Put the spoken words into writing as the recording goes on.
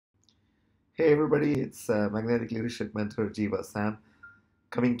Hey everybody, it's Magnetic Leadership Mentor Jeeva Sam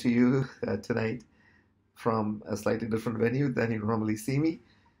coming to you tonight from a slightly different venue than you normally see me.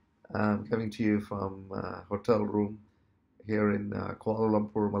 I'm coming to you from a hotel room here in Kuala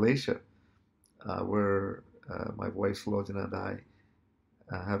Lumpur, Malaysia, where my wife Slojana and I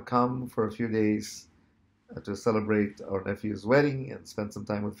have come for a few days to celebrate our nephew's wedding and spend some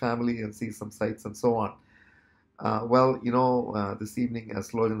time with family and see some sights and so on. This evening,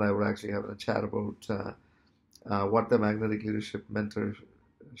 Slojana and I were actually having a chat about what the Magnetic Leadership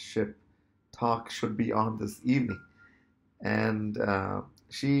Mentorship talk should be on this evening. And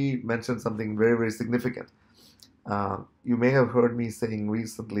she mentioned something very, very significant. You may have heard me saying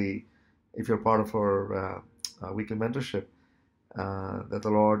recently, if you're part of our weekly mentorship, that the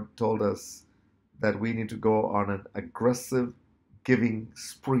Lord told us that we need to go on an aggressive giving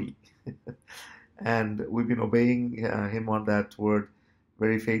spree. And we've been obeying Him on that word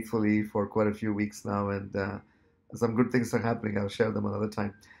very faithfully for quite a few weeks now, and some good things are happening. I'll share them another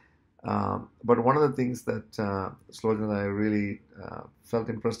time. But one of the things that Slogan and I really felt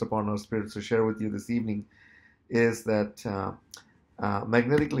impressed upon our spirits to share with you this evening is that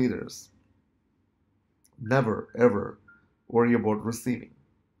magnetic leaders never, ever worry about receiving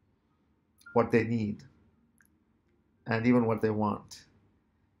what they need and even what they want,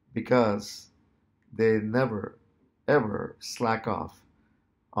 because they never, ever slack off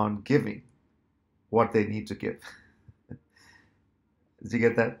on giving what they need to give. Did you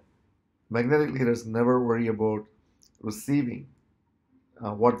get that? Magnetic leaders never worry about receiving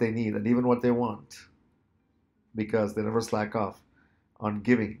what they need and even what they want, because they never slack off on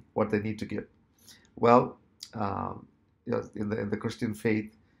giving what they need to give. Well, in the Christian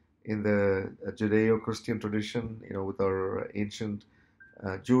faith, in the Judeo-Christian tradition, with our ancient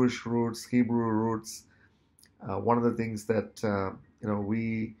Jewish roots, Hebrew roots, one of the things that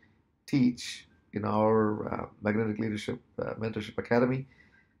we teach in our Magnetic Leadership Mentorship Academy,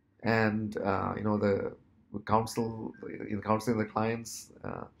 and the counsel in counseling the clients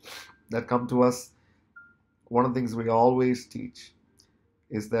that come to us, one of the things we always teach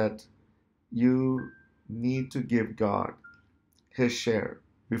is that you need to give God His share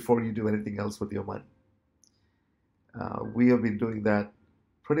before you do anything else with your money. We have been doing that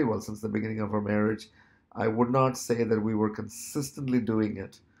pretty well since the beginning of our marriage. I would not say that we were consistently doing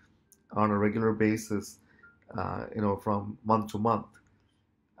it on a regular basis, from month to month,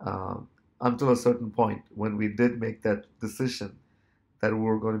 until a certain point when we did make that decision that we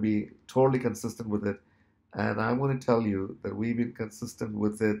were going to be totally consistent with it. And I'm going to tell you that we've been consistent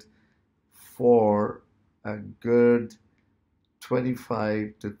with it for a good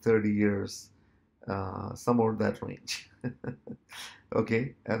 25 to 30 years, somewhere in that range.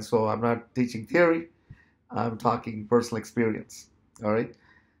 Okay, and so I'm not teaching theory, I'm talking personal experience. All right.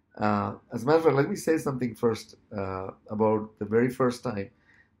 As a matter of fact, let me say something first about the very first time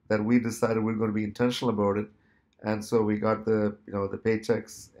that we decided we were going to be intentional about it, and so we got the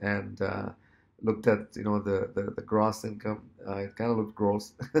paychecks and looked at the gross income. It kind of looked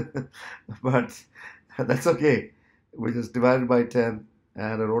gross, but that's okay. We just divided by 10,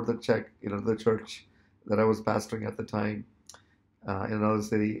 and I wrote the check to the church that I was pastoring at the time in another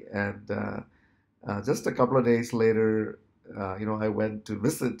city, and just a couple of days later, I went to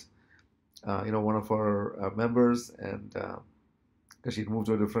visit, one of our members, and because she'd moved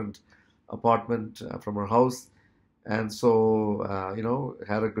to a different apartment from her house, and so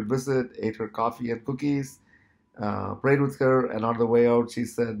had a good visit, ate her coffee and cookies, prayed with her, and on the way out, she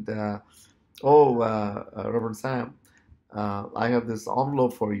said, Reverend Sam, I have this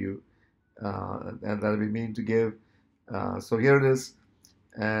envelope for you, and that I've been meaning to give. So here it is,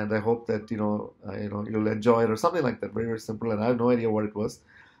 and I hope that you'll enjoy it, or something like that. Very, very simple, and I have no idea what it was,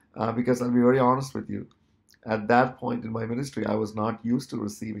 because I'll be very honest with you. At that point in my ministry, I was not used to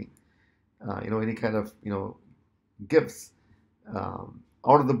receiving, any kind of gifts out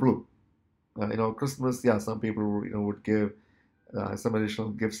of the blue. Christmas, yeah, some people would give some additional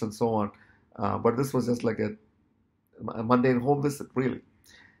gifts and so on, but this was just like a mundane home visit, really.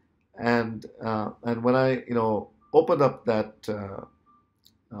 And when I opened up that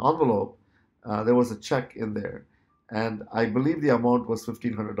envelope, there was a check in there, and I believe the amount was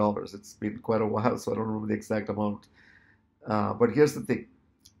 $1,500. It's been quite a while, so I don't remember the exact amount. But here's the thing: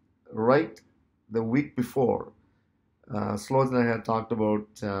 right the week before, Sloan and I had talked about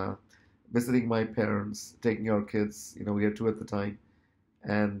visiting my parents, taking our kids. We had two at the time,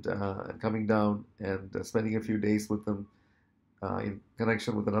 and coming down and spending a few days with them in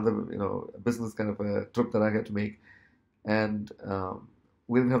connection with another, business kind of a trip that I had to make, and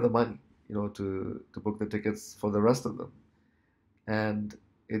we didn't have the money, to book the tickets for the rest of them. And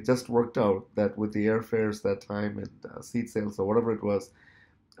it just worked out that with the airfares that time and seat sales or whatever it was,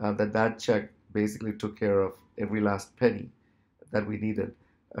 that check basically took care of every last penny that we needed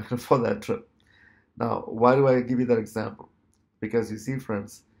for that trip. Now, why do I give you that example? Because you see,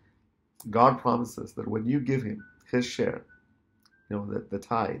 friends, God promises that when you give Him His share, the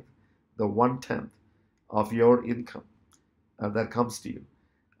tithe, the 1/10 of your income that comes to you,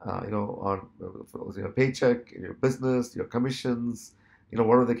 on your paycheck, in your business, your commissions,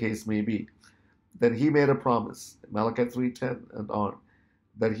 whatever the case may be, then He made a promise, Malachi 3:10 and on,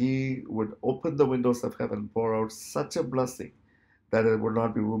 that He would open the windows of heaven and pour out such a blessing that it would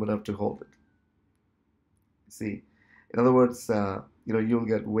not be room enough to hold it. See, in other words, you'll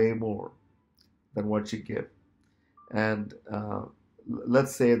get way more than what you give. And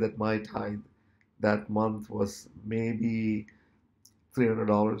let's say that my tithe that month was maybe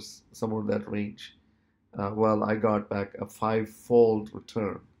 $300, somewhere in that range. Well, I got back a five-fold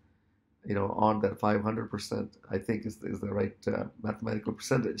return, on that 500%, I think is the right mathematical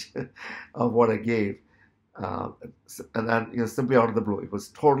percentage of what I gave. And then, simply out of the blue. It was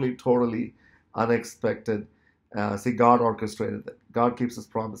totally unexpected. See, God orchestrated it. God keeps His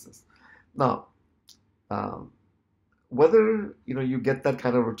promises. Now, whether, you get that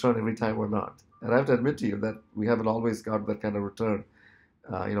kind of return every time or not, and I have to admit to you that we haven't always got that kind of return,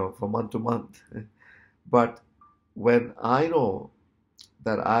 from month to month. But when I know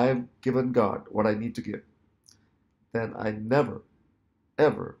that I've given God what I need to give, then I never,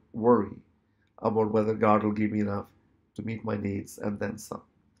 ever worry about whether God will give me enough to meet my needs and then some.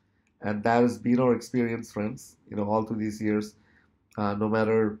 And that has been our experience, friends, all through these years. No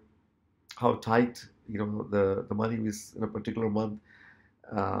matter how tight, the money is in a particular month,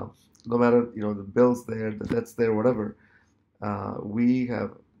 no matter, the bills there, the debts there, whatever, we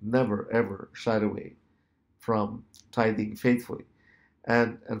have never, ever shied away from tithing faithfully.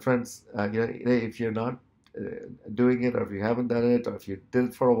 And friends, if you're not doing it, or if you haven't done it, or if you did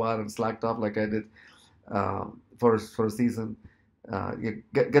it for a while and slacked off like I did for a season, you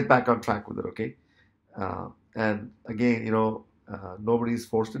get back on track with it, okay? And again, nobody's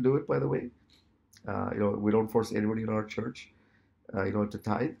forced to do it, by the way. We don't force anybody in our church, to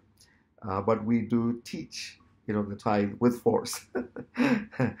tithe, but we do teach, the tithe with force,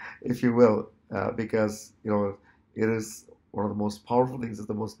 if you will, because, it is one of the most powerful things. It's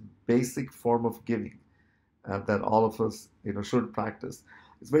the most basic form of giving that all of us, should practice.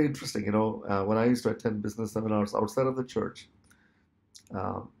 It's very interesting, when I used to attend business seminars outside of the church,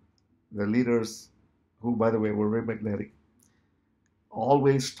 the leaders, who, by the way, were very magnetic,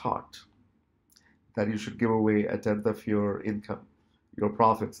 always taught that you should give away 1/10 of your income, your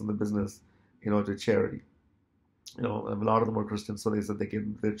profits in the business, to charity. A lot of them were Christians, so they said they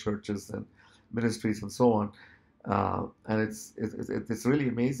give their churches and ministries and so on. And it's really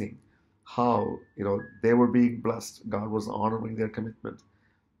amazing how, they were being blessed. God was honoring their commitment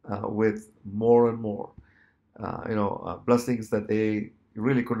with more and more, blessings that they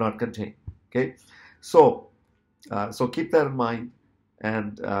really could not contain. Okay, so keep that in mind.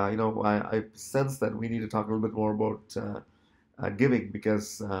 And I sense that we need to talk a little bit more about giving,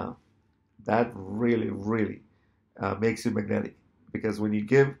 because that really makes you magnetic. Because when you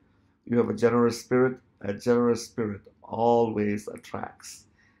give, you have a generous spirit. A generous spirit always attracts,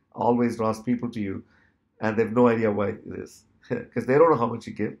 always draws people to you, and they have no idea why it is, because they don't know how much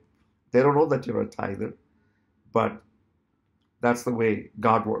you give. They don't know that you're a tither, but that's the way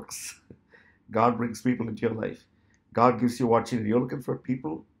God works. God brings people into your life. God gives you what you need. You're looking for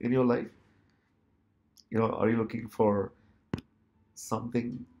people in your life. Are you looking for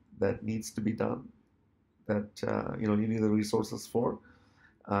something that needs to be done, that you need the resources for?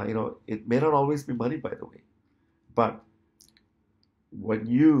 It may not always be money, by the way, but when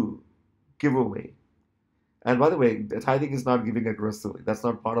you give away, and by the way, the tithing is not giving aggressively. That's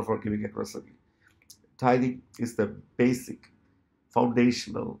not part of our giving aggressively. Tithing is the basic,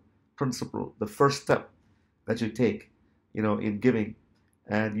 foundational principle, the first step that you take, in giving,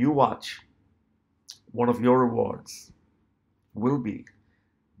 and you watch. One of your rewards will be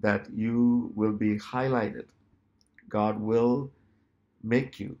that you will be highlighted. God will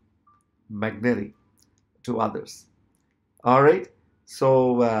make you magnetic to others. All right.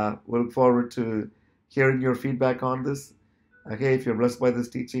 So we look forward to hearing your feedback on this. Okay, if you're blessed by this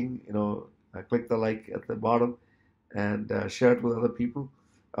teaching, click the like at the bottom and share it with other people.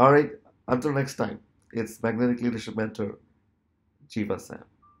 All right. Until next time, it's Magnetic Leadership Mentor, Jeeva Sam.